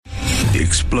The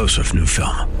explosive new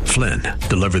film, Flynn,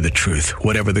 deliver the truth,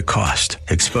 whatever the cost,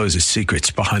 exposes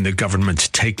secrets behind the government's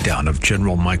takedown of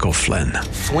General Michael Flynn.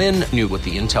 Flynn knew what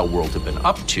the intel world had been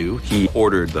up to. He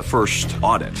ordered the first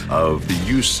audit of the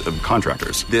use of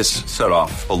contractors. This set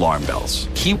off alarm bells.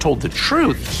 He told the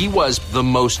truth. He was the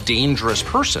most dangerous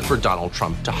person for Donald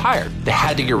Trump to hire. They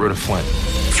had to get rid of Flynn.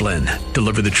 Flynn,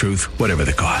 deliver the truth, whatever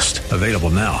the cost. Available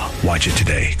now. Watch it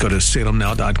today. Go to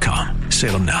salemnow.com.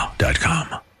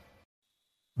 salemnow.com.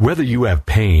 Whether you have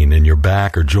pain in your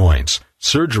back or joints,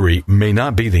 surgery may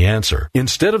not be the answer.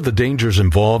 Instead of the dangers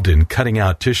involved in cutting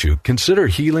out tissue, consider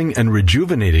healing and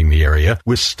rejuvenating the area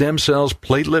with stem cells,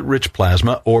 platelet-rich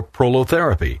plasma, or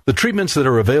prolotherapy. The treatments that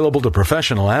are available to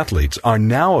professional athletes are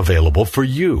now available for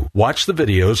you. Watch the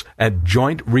videos at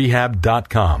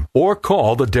jointrehab.com or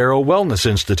call the Darrow Wellness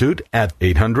Institute at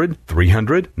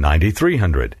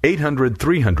 800-300-9300.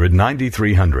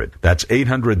 800-300-9300. That's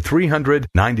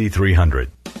 800-300-9300.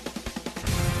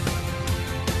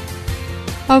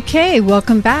 Okay,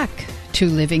 welcome back to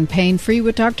Living Pain-Free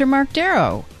with Dr. Mark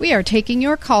Darrow. We are taking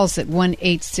your calls at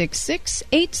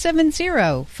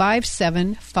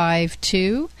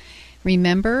 1-866-870-5752.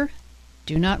 Remember,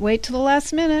 do not wait till the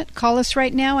last minute. Call us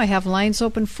right now. I have lines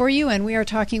open for you, and we are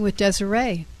talking with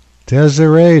Desiree.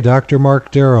 Desiree, Dr.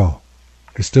 Mark Darrow.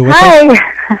 You still with us?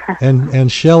 Hi. And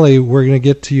Shelley, we're going to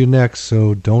get to you next,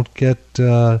 so don't get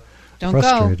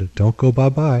frustrated. Don't go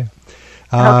bye-bye.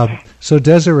 Okay. So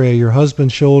Desiree, your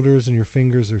husband's shoulders and your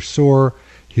fingers are sore.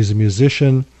 He's a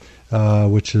musician,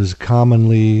 which is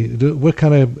commonly... What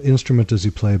kind of instrument does he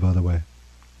play, by the way?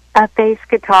 A bass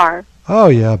guitar. Oh,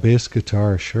 yeah, bass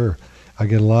guitar, sure. I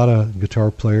get a lot of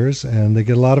guitar players, and they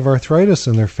get a lot of arthritis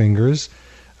in their fingers.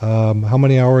 How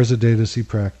many hours a day does he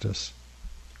practice?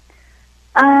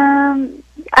 I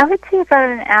would say about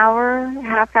an hour,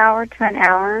 half hour to an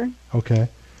hour. Okay.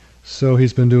 So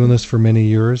he's been doing this for many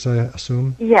years, I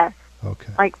assume? Yes.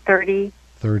 Okay. Like 30.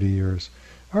 30 years.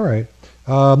 All right.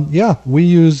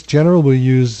 We generally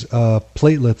use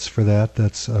platelets for that.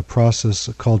 That's a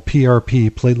process called PRP,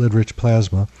 platelet-rich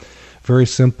plasma. Very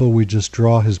simple. We just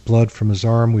draw his blood from his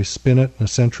arm. We spin it in a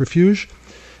centrifuge,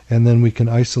 and then we can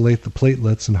isolate the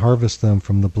platelets and harvest them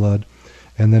from the blood,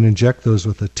 and then inject those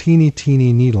with a teeny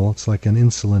needle. It's like an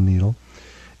insulin needle,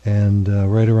 and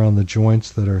right around the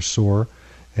joints that are sore.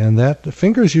 And the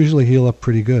fingers usually heal up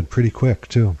pretty good, pretty quick,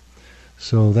 too.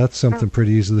 So that's something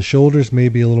pretty easy. The shoulders may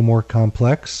be a little more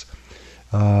complex.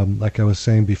 Like I was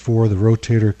saying before, the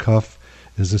rotator cuff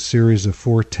is a series of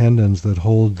 4 tendons that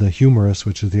hold the humerus,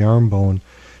 which is the arm bone,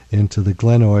 into the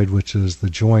glenoid, which is the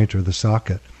joint or the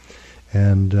socket.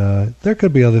 And there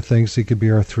could be other things. He could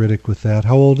be arthritic with that.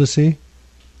 How old is he?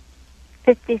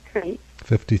 53.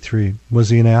 53. Was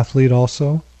he an athlete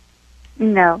also?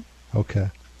 No. Okay.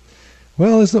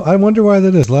 Well, I wonder why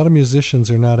that is. A lot of musicians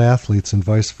are not athletes, and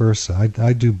vice versa.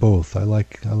 I do both. I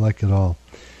like it all.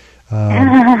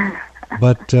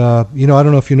 But I don't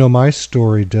know if you know my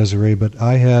story, Desiree, but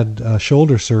I had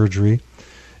shoulder surgery,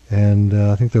 and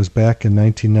I think that was back in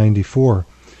 1994.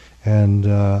 And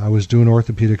I was doing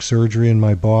orthopedic surgery, and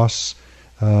my boss,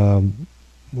 who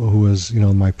was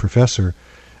my professor,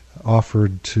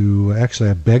 offered to.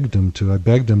 Actually, I begged him to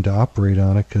operate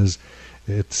on it because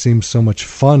it seems so much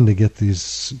fun to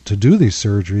do these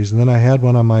surgeries. And then I had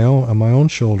one on my own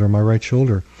shoulder, my right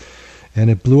shoulder,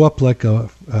 and it blew up like a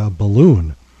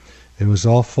balloon. It was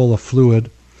all full of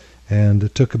fluid, and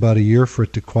it took about a year for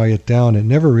it to quiet down. It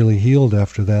never really healed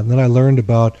after that. And then I learned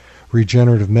about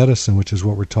regenerative medicine, which is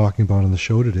what we're talking about on the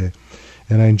show today.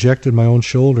 And I injected my own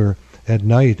shoulder at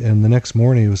night, and the next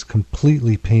morning it was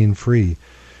completely pain-free.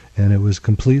 And it was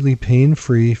completely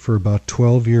pain-free for about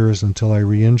 12 years until I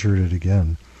re-injured it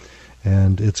again.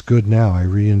 And it's good now. I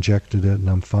re-injected it, and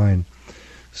I'm fine.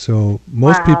 So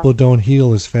most people don't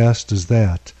heal as fast as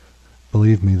that.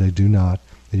 Believe me, they do not.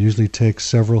 It usually takes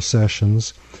several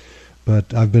sessions.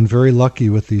 But I've been very lucky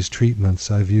with these treatments.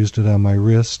 I've used it on my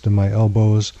wrist and my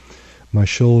elbows, my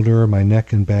shoulder, my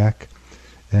neck and back,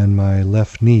 and my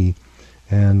left knee.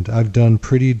 And I've done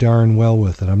pretty darn well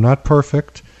with it. I'm not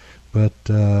perfect. But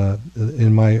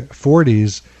in my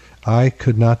 40s, I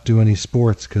could not do any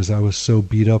sports because I was so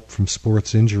beat up from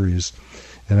sports injuries,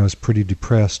 and I was pretty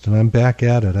depressed. And I'm back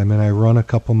at it. I mean, I run a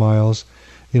couple miles.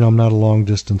 I'm not a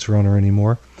long-distance runner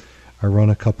anymore. I run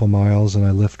a couple miles, and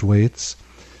I lift weights,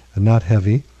 not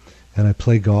heavy, and I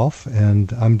play golf,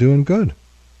 and I'm doing good.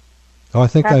 Oh, I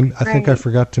think I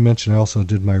forgot to mention I also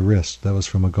did my wrist. That was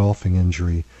from a golfing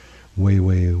injury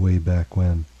way back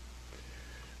when.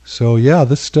 So yeah,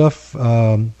 this stuff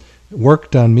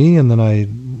worked on me, and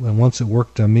then once it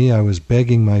worked on me, I was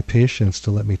begging my patients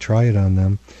to let me try it on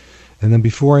them. And then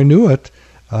before I knew it,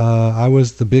 I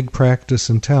was the big practice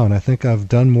in town. I think I've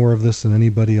done more of this than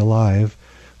anybody alive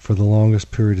for the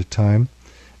longest period of time.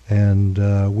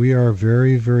 And we are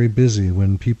very, very busy.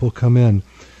 When people come in,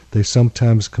 they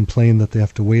sometimes complain that they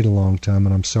have to wait a long time,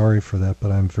 and I'm sorry for that,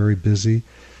 but I'm very busy,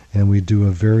 and we do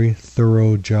a very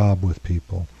thorough job with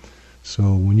people.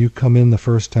 So when you come in the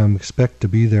first time, expect to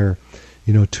be there,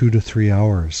 2 to 3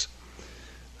 hours.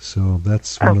 So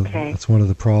that's one of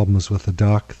the problems with a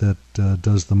doc that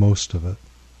does the most of it.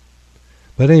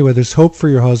 But anyway, there's hope for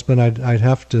your husband. I'd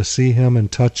have to see him and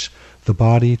touch the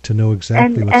body to know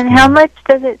exactly what's going on. And how much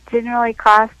does it generally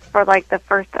cost for like the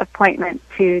first appointment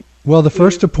to? Well, the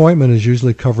first appointment is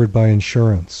usually covered by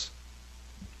insurance.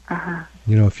 Uh-huh.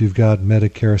 If you've got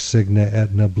Medicare, Cigna,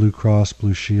 Aetna, Blue Cross,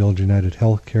 Blue Shield, United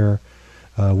Healthcare,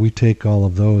 we take all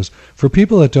of those. For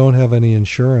people that don't have any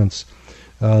insurance,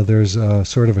 there's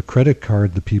sort of a credit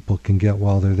card that people can get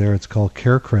while they're there. It's called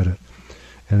Care Credit,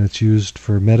 and it's used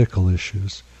for medical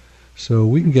issues. So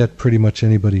we can get pretty much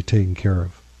anybody taken care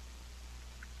of.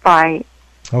 Right.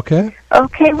 Okay?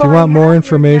 Okay, if you want more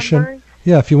information,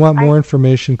 if you want more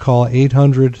information, call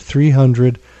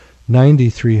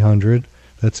 800-300-9300.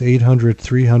 That's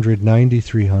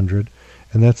 800-300-9300.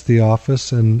 And that's the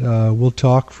office, and we'll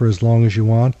talk for as long as you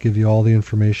want, give you all the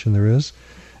information there is,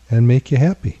 and make you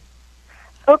happy.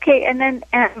 Okay, and then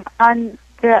on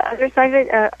the other side of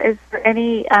it, is there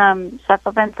any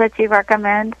supplements that you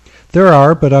recommend? There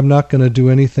are, but I'm not going to do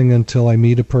anything until I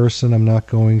meet a person. I'm not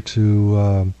going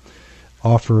to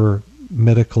offer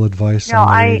medical advice on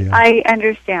the radio. I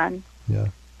understand. Yeah.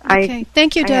 Okay.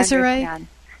 Thank you, Desiree.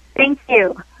 Thank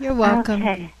you. You're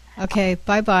welcome. Okay,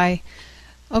 bye-bye.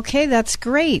 Okay, that's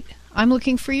great. I'm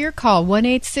looking for your call,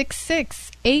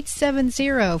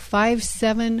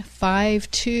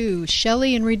 1-866-870-5752.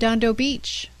 Shelley in Redondo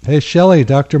Beach. Hey, Shelley,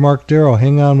 Dr. Mark Darrow,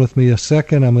 hang on with me a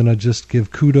second. I'm going to just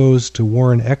give kudos to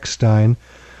Warren Eckstein.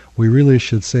 We really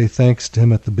should say thanks to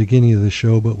him at the beginning of the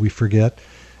show, but we forget.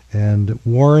 And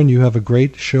Warren, you have a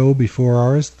great show before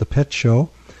ours, The Pet Show.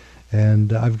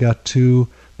 And I've got 2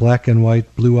 black and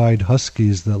white blue-eyed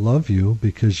huskies that love you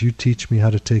because you teach me how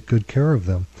to take good care of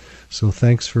them. So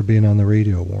thanks for being on the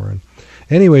radio, Warren.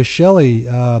 Anyway, Shelley,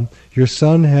 your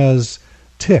son has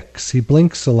tics. He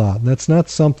blinks a lot, and that's not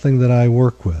something that I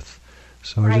work with.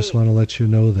 So I just want to let you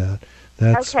know that.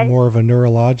 That's more of a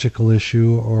neurological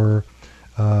issue or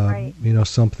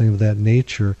something of that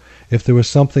nature. If there was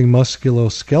something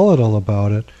musculoskeletal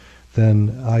about it,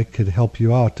 then I could help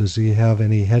you out. Does he have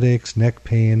any headaches, neck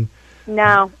pain?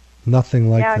 No. Nothing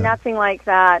like that? No, nothing like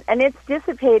that. And it's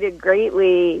dissipated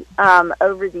greatly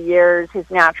over the years. His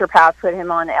naturopath put him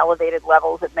on elevated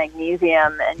levels of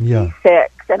magnesium and B6.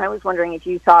 And I was wondering if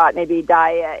you thought maybe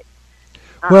diet.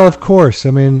 Well, of course.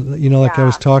 I mean, I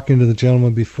was talking to the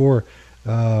gentleman before,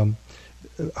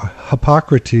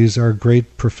 Hippocrates, our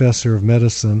great professor of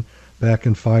medicine back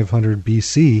in 500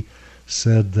 BC,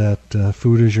 said that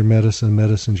food is your medicine,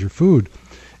 medicine's your food.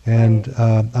 And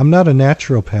I'm not a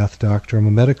naturopath doctor, I'm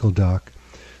a medical doc,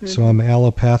 so I'm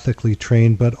allopathically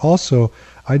trained, but also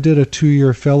I did a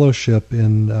 2-year fellowship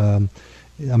in, I'm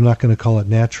not going to call it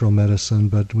natural medicine,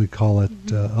 but we call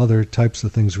it other types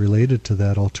of things related to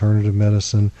that, alternative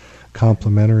medicine,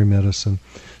 complementary medicine.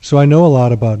 So I know a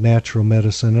lot about natural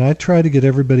medicine, and I try to get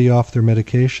everybody off their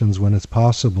medications when it's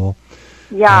possible.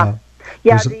 The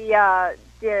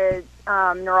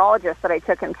neurologist that I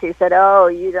took him to said,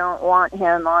 you don't want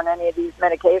him on any of these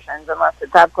medications unless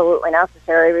it's absolutely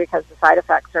necessary because the side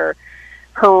effects are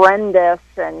horrendous.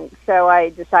 And so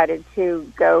I decided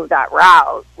to go that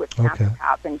route with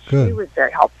naturopath, and she was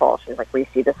very helpful. She was like, we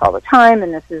see this all the time,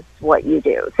 and this is what you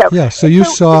do. So you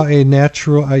saw a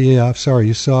natural,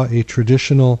 you saw a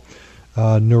traditional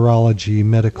neurology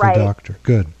medical doctor.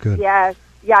 Good. Yes.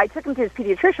 Yeah, I took him to his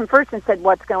pediatrician first and said,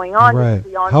 what's going on? Right.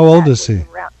 How old is he?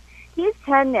 He's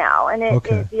 10 now, and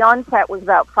the onset was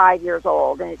about 5 years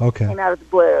old, and it came out of the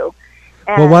blue.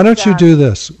 And, well, why don't you do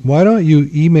this? Why don't you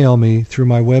email me through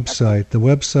my website? The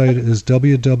website is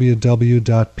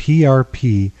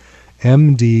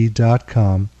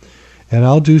www.prpmd.com, and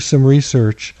I'll do some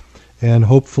research and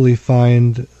hopefully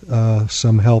find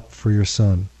some help for your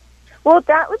son. Well,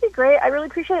 that would be great. I really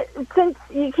appreciate it. Since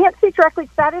you can't speak directly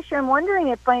to that issue, I'm wondering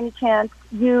if by any chance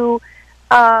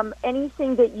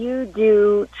anything that you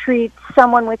do treats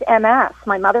someone with MS.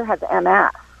 My mother has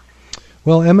MS.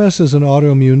 Well, MS is an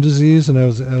autoimmune disease, and I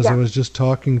was just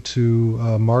talking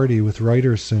to Marty with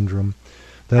Reiter's syndrome.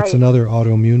 That's another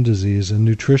autoimmune disease, and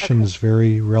nutrition is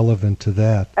very relevant to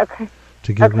that.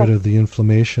 To get rid of the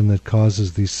inflammation that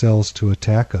causes these cells to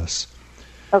attack us.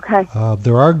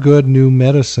 There are good new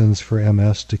medicines for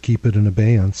MS to keep it in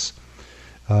abeyance.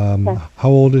 How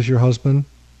old is your husband?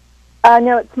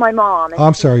 No, it's my mom. Oh,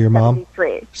 I'm sorry, your mom?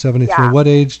 73. 73. Yeah. What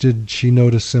age did she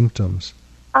notice symptoms?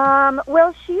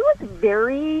 Well, she was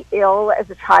very ill as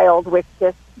a child with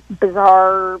this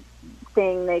bizarre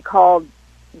thing they called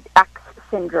X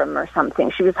syndrome or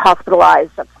something. She was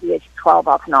hospitalized up to the age of 12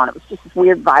 off and on. It was just this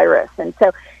weird virus. And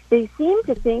so they seem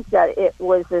to think that it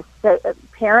was this,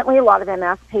 apparently a lot of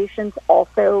MS patients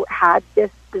also had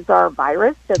this bizarre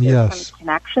virus, so there's some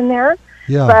connection there.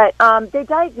 Yeah. But they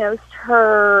diagnosed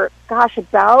her,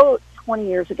 about 20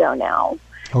 years ago now.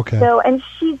 Okay. So, and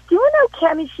she's doing okay.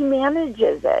 I mean, she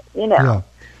manages it, Yeah.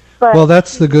 But well,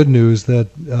 that's the good news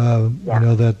that,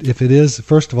 that if it is,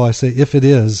 first of all, I say if it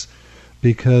is,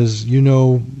 because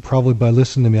probably by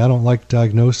listening to me, I don't like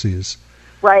diagnoses.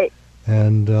 Right.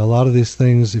 And a lot of these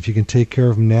things, if you can take care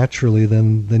of them naturally,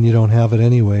 then you don't have it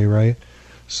anyway, right?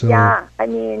 So yeah, I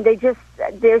mean, there's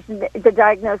the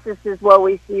diagnosis is, well,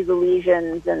 we see the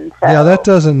lesions, and so. Yeah, that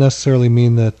doesn't necessarily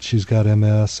mean that she's got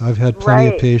MS. I've had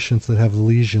plenty of patients that have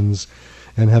lesions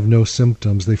and have no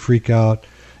symptoms. They freak out.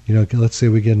 Let's say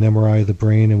we get an MRI of the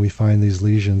brain and we find these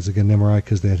lesions. They get an MRI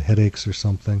because they had headaches or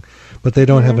something. But they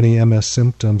don't have any MS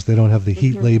symptoms. They don't have the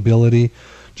heat lability.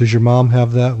 Does your mom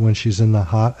have that when she's in the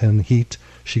hot and heat?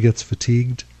 She gets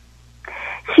fatigued?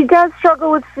 She does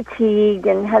struggle with fatigue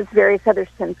and has various other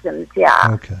symptoms, yeah.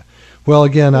 Okay. Well,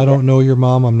 again, I don't know your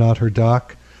mom. I'm not her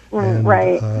doc. And,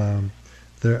 right.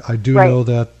 I do know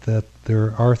that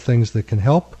there are things that can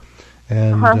help,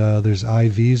 and there's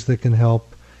IVs that can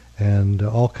help, and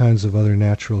all kinds of other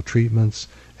natural treatments,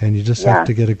 and you just have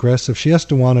to get aggressive. She has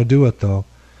to want to do it, though.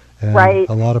 And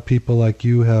a lot of people like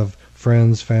you have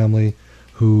friends, family,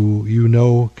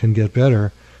 who can get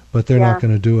better, but they're not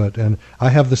going to do it. And I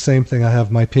have the same thing. I have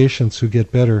my patients who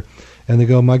get better, and they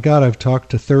go, my God, I've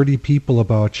talked to 30 people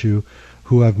about you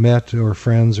who I've met, or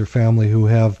friends or family who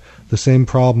have the same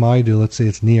problem I do. Let's say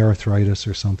it's knee arthritis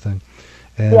or something.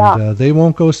 And they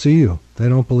won't go see you. They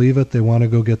don't believe it. They want to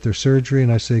go get their surgery,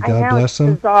 and I say, God bless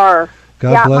them. Bizarre.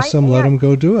 God bless them. Let them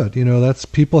go do it. That's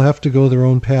people have to go their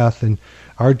own path, and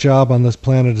our job on this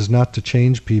planet is not to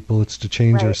change people. It's to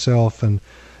change ourselves and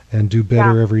do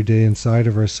better every day inside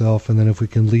of ourselves. And then if we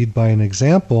can lead by an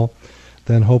example,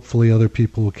 then hopefully other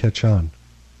people will catch on.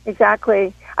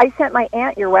 Exactly. I sent my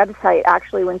aunt your website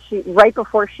actually right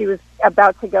before she was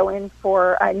about to go in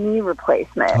for a knee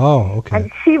replacement. Oh, okay.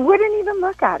 And she wouldn't even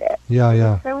look at it.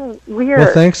 Yeah. It's so weird.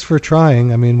 Well, thanks for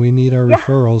trying. I mean, we need our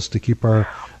referrals to keep our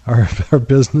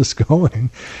business going.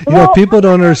 People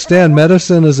don't understand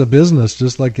medicine is a business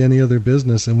just like any other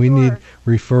business, and we need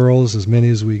referrals, as many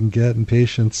as we can get, and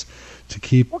patients to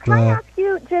keep. Well, can I ask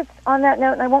you, just on that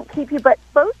note, and I won't keep you, but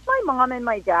both my mom and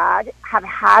my dad have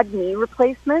had knee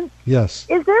replacements. Yes.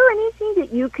 Is there anything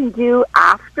that you can do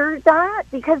after that?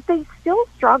 Because they still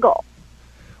struggle.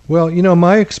 Well,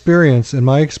 my experience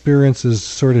is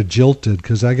sort of jilted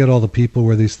because I get all the people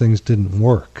where these things didn't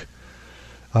work.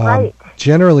 Right.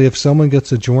 Generally, if someone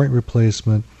gets a joint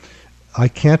replacement, I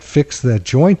can't fix that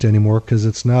joint anymore because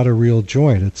it's not a real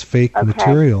joint. It's fake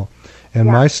material. And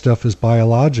my stuff is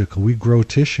biological. We grow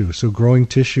tissue. So growing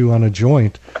tissue on a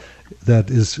joint that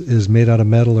is made out of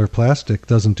metal or plastic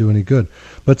doesn't do any good.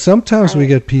 But sometimes we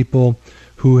get people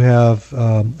who have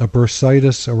a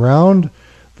bursitis around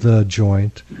the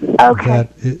joint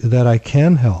that I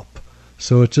can help.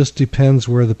 So it just depends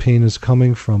where the pain is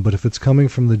coming from. But if it's coming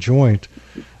from the joint,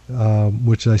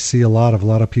 which I see a lot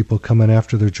of people coming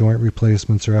after their joint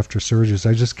replacements or after surgeries,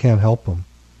 I just can't help them.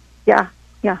 Yeah.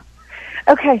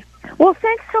 Okay. Well,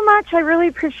 thanks so much. I really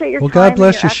appreciate your time. Well, God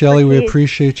bless you, Shelley. We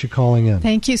appreciate you calling in.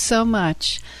 Thank you so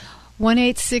much.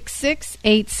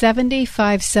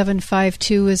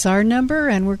 1-866-870-5752 is our number,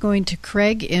 and we're going to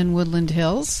Craig in Woodland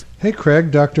Hills. Hey, Craig,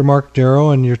 Dr. Mark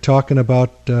Darrow, and you're talking about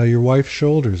your wife's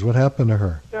shoulders. What happened to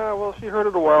her? Yeah, well, she hurt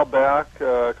it a while back,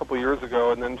 a couple of years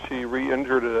ago, and then she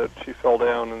re-injured it. She fell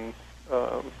down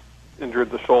and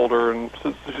injured the shoulder, and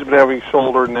she's been having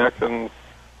shoulder, neck, and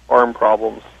arm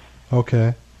problems.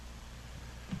 Okay.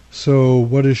 So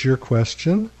what is your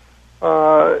question?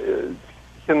 Can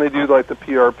they do like the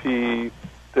PRP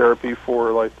therapy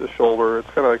for like the shoulder? It's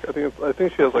kind of like I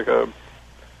think she has like a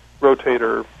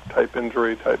rotator type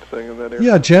injury type thing in that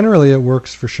area. Yeah, generally it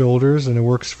works for shoulders and it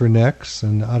works for necks,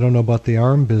 and I don't know about the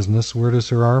arm business. Where does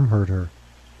her arm hurt her?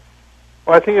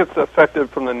 Well, I think it's affected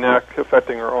from the neck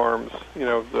affecting her arms.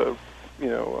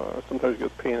 Sometimes she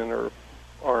gets pain in her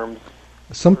arms.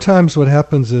 Sometimes what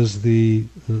happens is the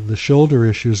shoulder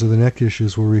issues or the neck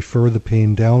issues will refer the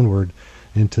pain downward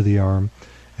into the arm,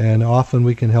 and often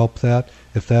we can help that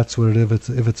if that's what it is.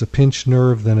 If it's a pinched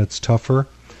nerve, then it's tougher.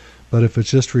 But if it's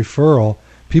just referral,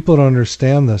 people don't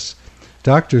understand this.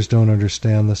 Doctors don't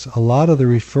understand this. A lot of the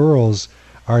referrals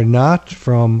are not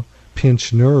from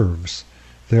pinched nerves.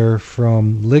 They're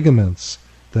from ligaments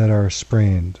that are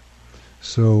sprained.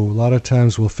 So a lot of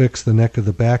times we'll fix the neck of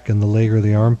the back and the leg or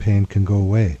the arm pain can go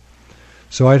away.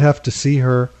 So I'd have to see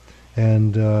her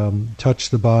and touch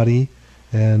the body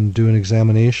and do an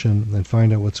examination and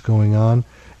find out what's going on.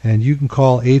 And you can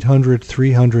call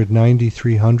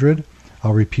 800-300-9300.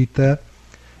 I'll repeat that,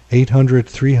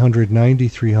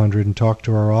 800-300-9300, and talk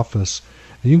to our office.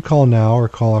 And you can call now or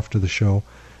call after the show,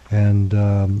 and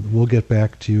we'll get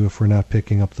back to you if we're not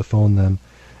picking up the phone then.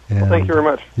 And well, thank you very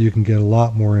much. You can get a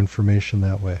lot more information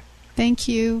that way. Thank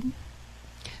you.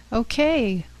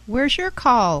 Okay, where's your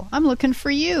call? I'm looking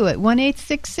for you at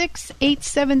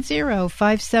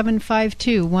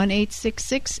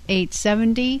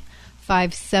 1-866-870-5752,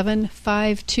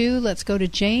 1-866-870-5752. Let's go to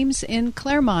James in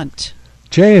Claremont.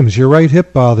 James, your right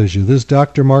hip bothers you. This is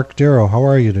Dr. Mark Darrow. How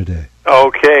are you today?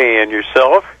 Okay, and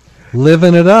yourself?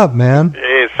 Living it up, man.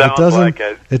 It sounds like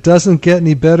it. It doesn't get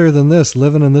any better than this,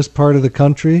 living in this part of the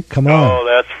country. Come on. Oh,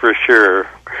 that's for sure.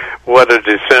 What a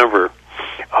December.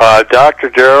 Dr.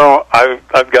 Darrow,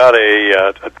 I've got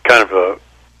a kind of a,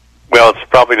 well, it's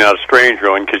probably not a strange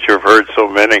one because you've heard so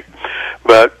many,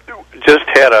 but just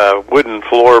had a wooden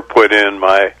floor put in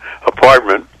my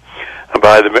apartment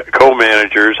by the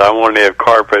co-managers. I wanted to have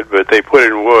carpet, but they put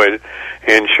in wood,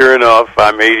 and sure enough,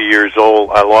 I'm 80 years old.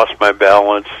 I lost my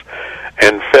balance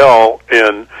and fell,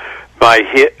 and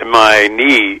my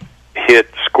knee hit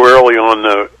squarely on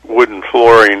the wooden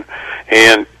flooring,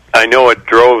 and I know it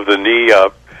drove the knee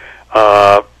up,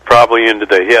 probably into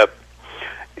the hip.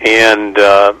 And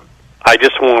I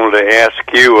just wanted to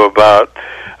ask you about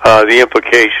the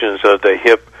implications of the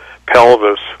hip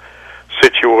pelvis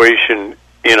situation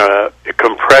in a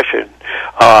compression.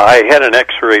 I had an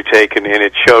x-ray taken, and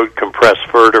it showed compressed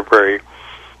vertebrae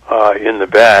in the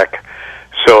back.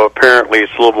 So apparently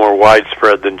it's a little more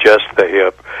widespread than just the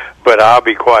hip. But I'll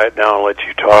be quiet now and let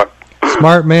you talk.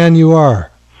 Smart man you are.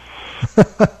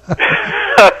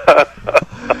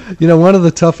 You know, one of the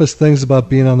toughest things about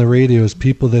being on the radio is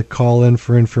people that call in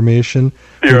for information.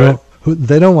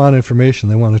 They don't want information.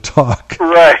 They want to talk.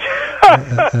 Right.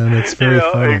 And it's very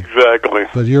funny. Exactly.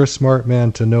 But you're a smart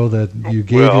man to know that you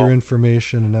gave your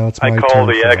information, and now it's my turn. I call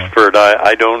the expert.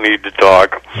 I don't need to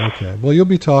talk. Okay. Well, you'll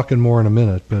be talking more in a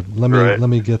minute, but let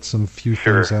me get some few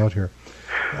things out here.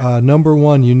 Number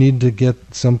one, you need to get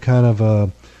some kind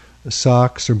of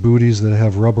socks or booties that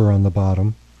have rubber on the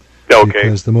bottom. Okay.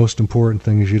 Because the most important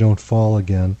thing is you don't fall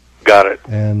again. Got it.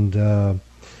 And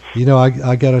you know,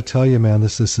 I got to tell you, man,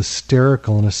 this is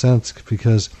hysterical in a sense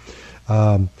because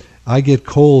I get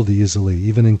cold easily,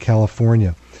 even in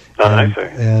California. I see.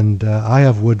 And I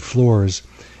have wood floors.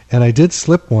 And I did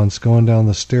slip once going down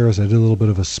the stairs. I did a little bit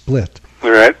of a split.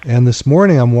 Right. And this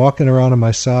morning I'm walking around in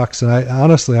my socks, and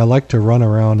I like to run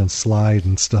around and slide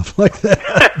and stuff like that.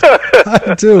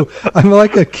 I do. I'm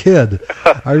like a kid.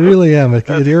 I really am. It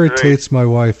irritates my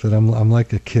wife that I'm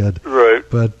like a kid. Right.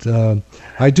 But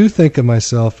I do think of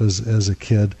myself as a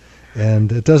kid,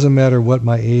 and it doesn't matter what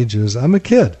my age is. I'm a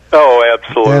kid. Oh,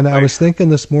 absolutely. And I was thinking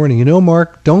this morning, you know,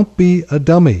 Mark, don't be a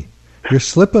dummy. You're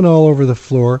slipping all over the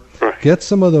floor. Right. Get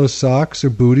some of those socks or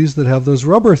booties that have those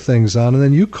rubber things on, and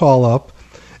then you call up,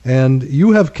 and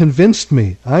you have convinced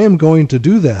me. I am going to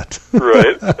do that.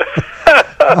 Right.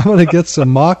 I'm going to get some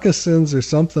moccasins or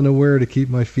something to wear to keep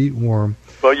my feet warm.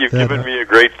 Well, you've given me a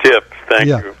great tip. Thank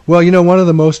you. Well, you know, one of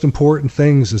the most important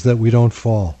things is that we don't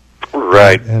fall.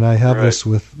 Right. And I have this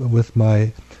with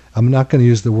my, I'm not going to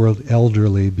use the word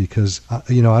elderly because,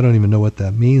 you know, I don't even know what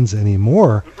that means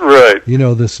anymore. Right. You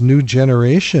know, this new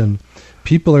generation,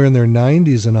 people are in their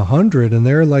 90s and 100, and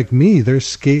they're like me. They're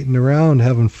skating around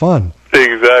having fun.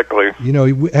 Exactly. You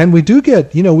know, and we do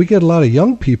get, you know, we get a lot of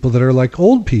young people that are like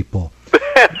old people.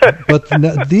 But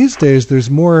these days, there's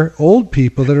more old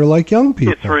people that are like young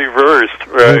people. It's reversed,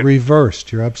 right?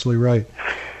 Reversed. You're absolutely right.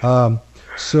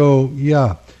 So,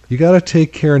 yeah, you got to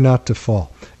take care not to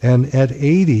fall. And at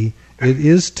 80, it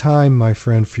is time, my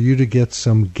friend, for you to get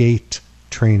some GAIT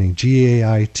training,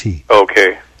 G-A-I-T.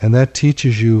 Okay. And that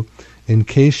teaches you, in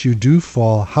case you do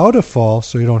fall, how to fall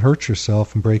so you don't hurt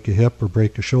yourself and break a hip or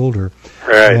break a shoulder.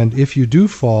 Right. And if you do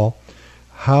fall,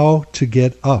 how to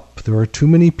get up. There are too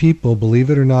many people, believe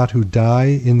it or not, who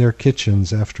die in their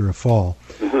kitchens after a fall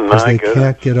because they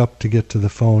can't get up to get to the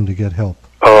phone to get help.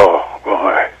 Oh,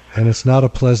 boy. And it's not a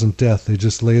pleasant death. They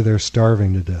just lay there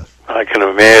starving to death. I can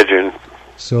imagine.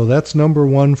 So that's number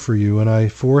one for you, and I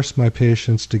force my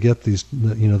patients to get these,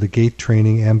 you know, the GAIT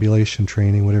training, ambulation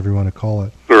training, whatever you want to call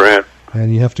it. Right.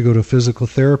 And you have to go to a physical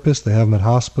therapist. They have them at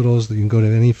hospitals. You can go to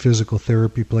any physical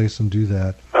therapy place and do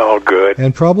that. Oh, good.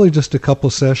 And probably just a couple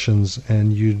sessions,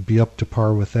 and you'd be up to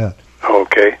par with that.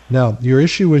 Okay. Now, your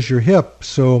issue was your hip,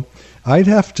 so I'd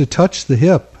have to touch the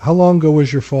hip. How long ago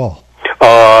was your fall?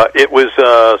 It was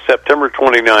September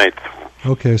 29th.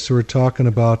 Okay, so we're talking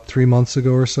about 3 months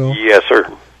ago or so? Yes,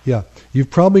 sir. Yeah. You've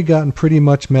probably gotten pretty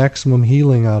much maximum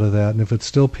healing out of that, and if it's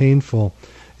still painful,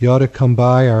 you ought to come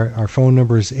by. Our phone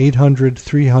number is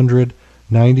 800-300-9300,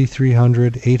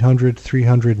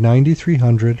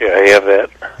 800-300-9300. Yeah, I have that.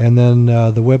 And then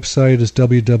the website is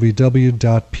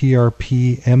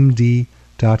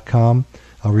www.prpmd.com.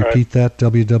 I'll repeat that,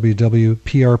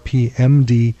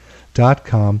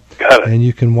 www.prpmd.com. Got it. And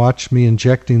you can watch me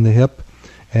injecting the hip.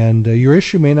 And your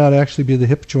issue may not actually be the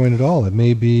hip joint at all. It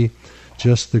may be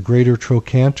just the greater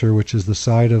trochanter, which is the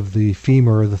side of the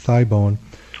femur or the thigh bone.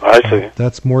 I see.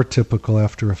 That's more typical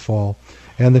after a fall.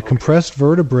 And the compressed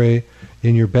vertebrae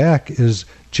in your back is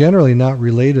generally not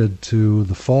related to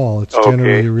the fall. It's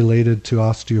generally related to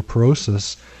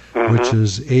osteoporosis, which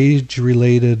is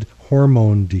age-related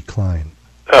hormone decline.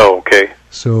 Oh, okay.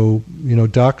 So,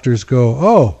 doctors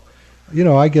go,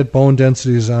 I get bone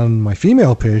densities on my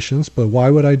female patients, but why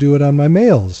would I do it on my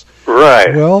males?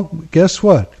 Right. Well, guess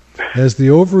what? As the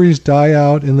ovaries die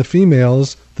out in the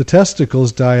females, the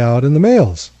testicles die out in the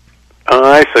males. Oh,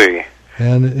 I see.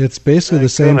 And it's basically the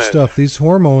same stuff. These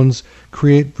hormones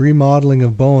create remodeling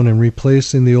of bone and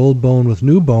replacing the old bone with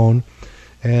new bone.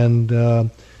 And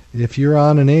if you're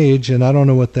on an age, and I don't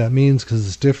know what that means because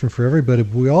it's different for everybody,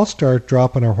 but we all start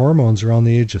dropping our hormones around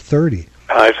the age of 30.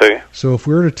 I see. So if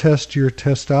we were to test your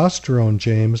testosterone,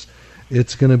 James,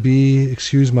 it's going to be,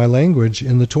 excuse my language,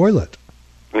 in the toilet.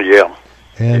 Yeah.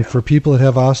 And for people that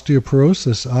have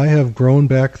osteoporosis, I have grown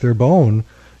back their bone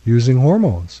using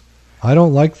hormones. I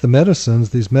don't like the medicines.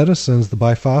 These medicines, the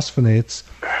biphosphonates,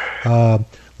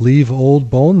 leave old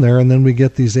bone there, and then we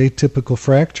get these atypical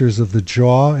fractures of the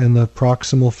jaw and the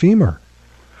proximal femur.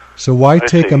 So why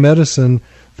take a medicine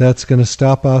that's going to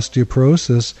stop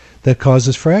osteoporosis that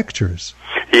causes fractures?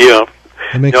 Yeah.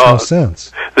 It makes no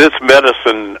sense. This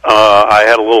medicine, I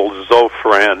had a little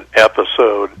Zofran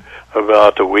episode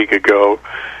about a week ago,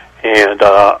 and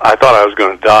I thought I was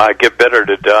going to die, get better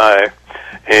to die.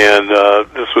 And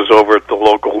this was over at the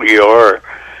local ER.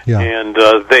 Yeah. And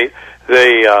they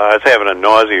I was having a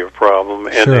nausea problem,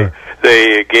 and Sure.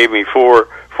 they gave me four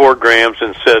grams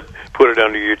and said, put it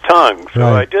under your tongue. So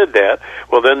Right. I did that.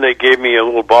 Well, then they gave me a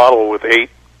little bottle with eight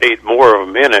more of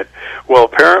them in it. Well,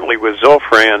 apparently with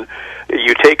Zofran,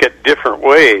 you take it different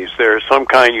ways. There's some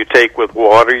kind you take with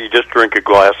water. You just drink a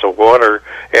glass of water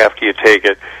after you take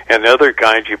it. And the other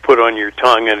kinds you put on your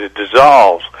tongue and it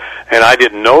dissolves. And I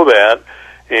didn't know that.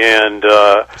 And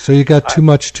So you got too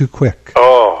much too quick.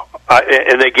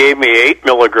 And they gave me 8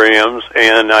 milligrams,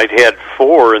 and I'd had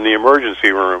 4 in the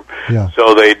emergency room. Yeah.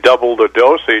 So they doubled the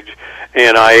dosage.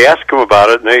 And I asked them about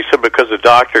it, and they said because the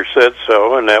doctor said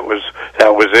so, and that was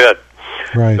it.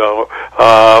 Right. So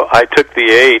I took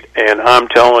the 8, and I'm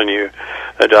telling you,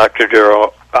 Dr.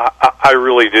 Darrow, I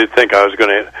really did think I was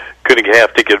going to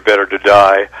have to get better to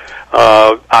die.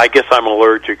 I guess I'm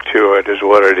allergic to it, is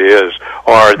what it is.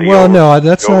 No,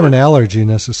 that's not an allergy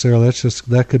necessarily.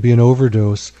 That could be an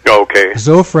overdose. Okay.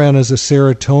 Zofran is a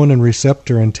serotonin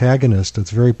receptor antagonist.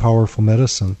 It's very powerful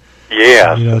medicine.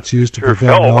 Yeah. It's used to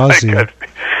prevent nausea.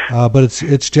 But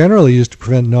it's generally used to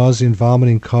prevent nausea and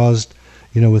vomiting caused,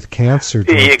 with cancer.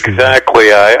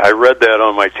 Exactly. I read that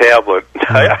on my tablet.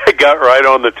 Yeah. I got right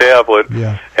on the tablet.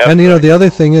 Yeah. And the other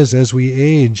thing is, as we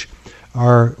age,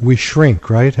 we shrink,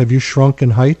 right? Have you shrunk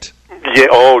in height? Yeah.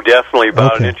 Oh, definitely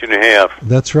about an inch and a half.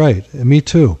 That's right. Me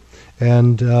too.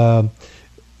 And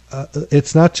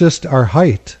it's not just our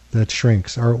height that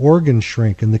shrinks. Our organs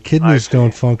shrink, and the kidneys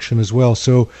don't function as well.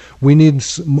 So we need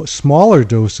smaller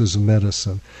doses of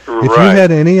medicine. Right. If you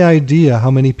had any idea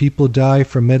how many people die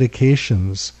from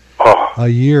medications a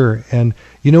year, and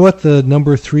you know what the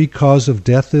number 3 cause of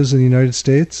death is in the United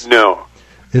States? No.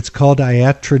 It's called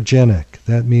iatrogenic.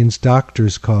 That means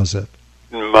doctors cause it.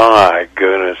 My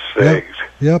goodness sakes.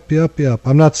 Yep.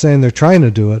 I'm not saying they're trying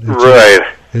to do it.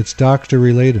 It's doctor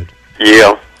related.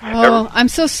 Yeah. Oh, I'm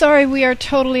so sorry. We are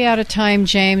totally out of time,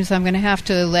 James. I'm going to have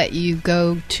to let you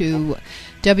go to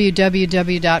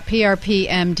www.prpmd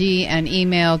and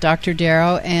email Dr.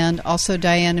 Darrow, and also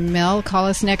Diane and Mel. Call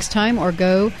us next time or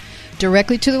go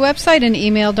directly to the website and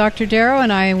email Dr. Darrow.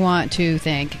 And I want to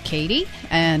thank Katie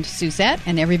and Suzette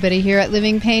and everybody here at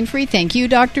Living Pain Free. Thank you,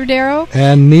 Dr. Darrow.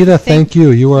 And Nita, thank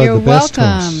you. You are the best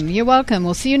host. You're welcome.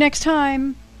 We'll see you next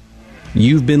time.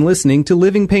 You've been listening to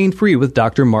Living Pain Free with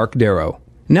Dr. Mark Darrow.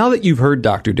 Now that you've heard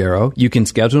Dr. Darrow, you can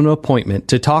schedule an appointment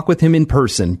to talk with him in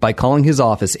person by calling his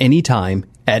office anytime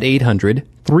at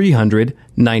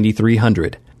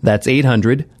 800-300-9300. That's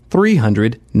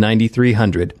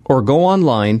 800-300-9300. Or go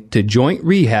online to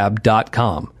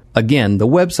jointrehab.com. Again, the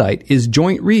website is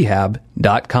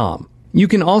jointrehab.com. You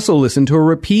can also listen to a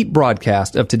repeat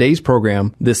broadcast of today's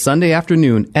program this Sunday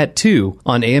afternoon at 2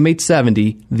 on AM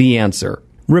 870, The Answer.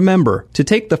 Remember, to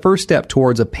take the first step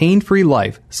towards a pain-free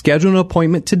life, schedule an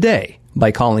appointment today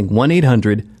by calling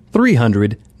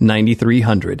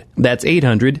 1-800-300-9300. That's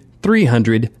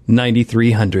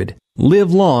 800-300-9300.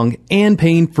 Live long and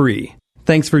pain-free.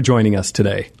 Thanks for joining us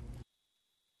today.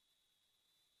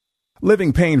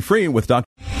 Living pain-free with Dr.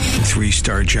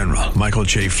 3-star General Michael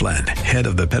J. Flynn, head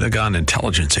of the Pentagon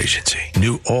Intelligence Agency,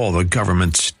 knew all the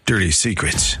government's dirty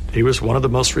secrets. He was one of the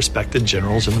most respected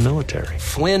generals in the military.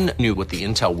 Flynn knew what the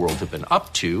intel world had been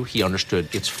up to. He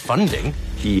understood its funding.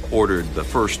 He ordered the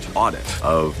first audit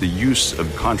of the use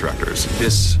of contractors.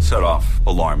 This set off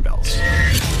alarm bells.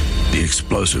 The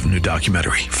explosive new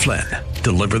documentary, Flynn,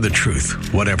 Deliver the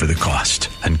Truth, Whatever the Cost,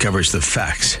 uncovers the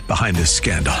facts behind this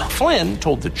scandal. Flynn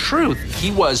told the truth.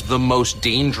 He was the most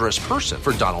dangerous person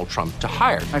for Donald Trump to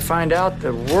hire. I find out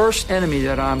the worst enemy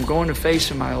that I'm going to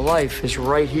face in my life is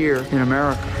right here in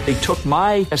America. They took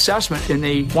my assessment and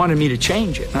they wanted me to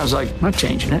change it. And I was like, I'm not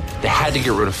changing it. They had to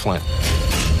get rid of Flynn.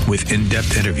 With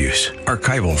in-depth interviews,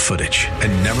 archival footage,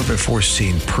 and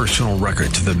never-before-seen personal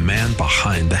records of the man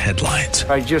behind the headlines.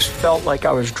 I just felt like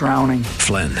I was drowning.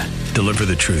 Flynn, Deliver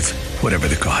the Truth, Whatever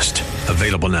the Cost.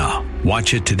 Available now.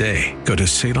 Watch it today. Go to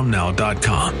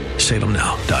salemnow.com.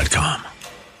 salemnow.com.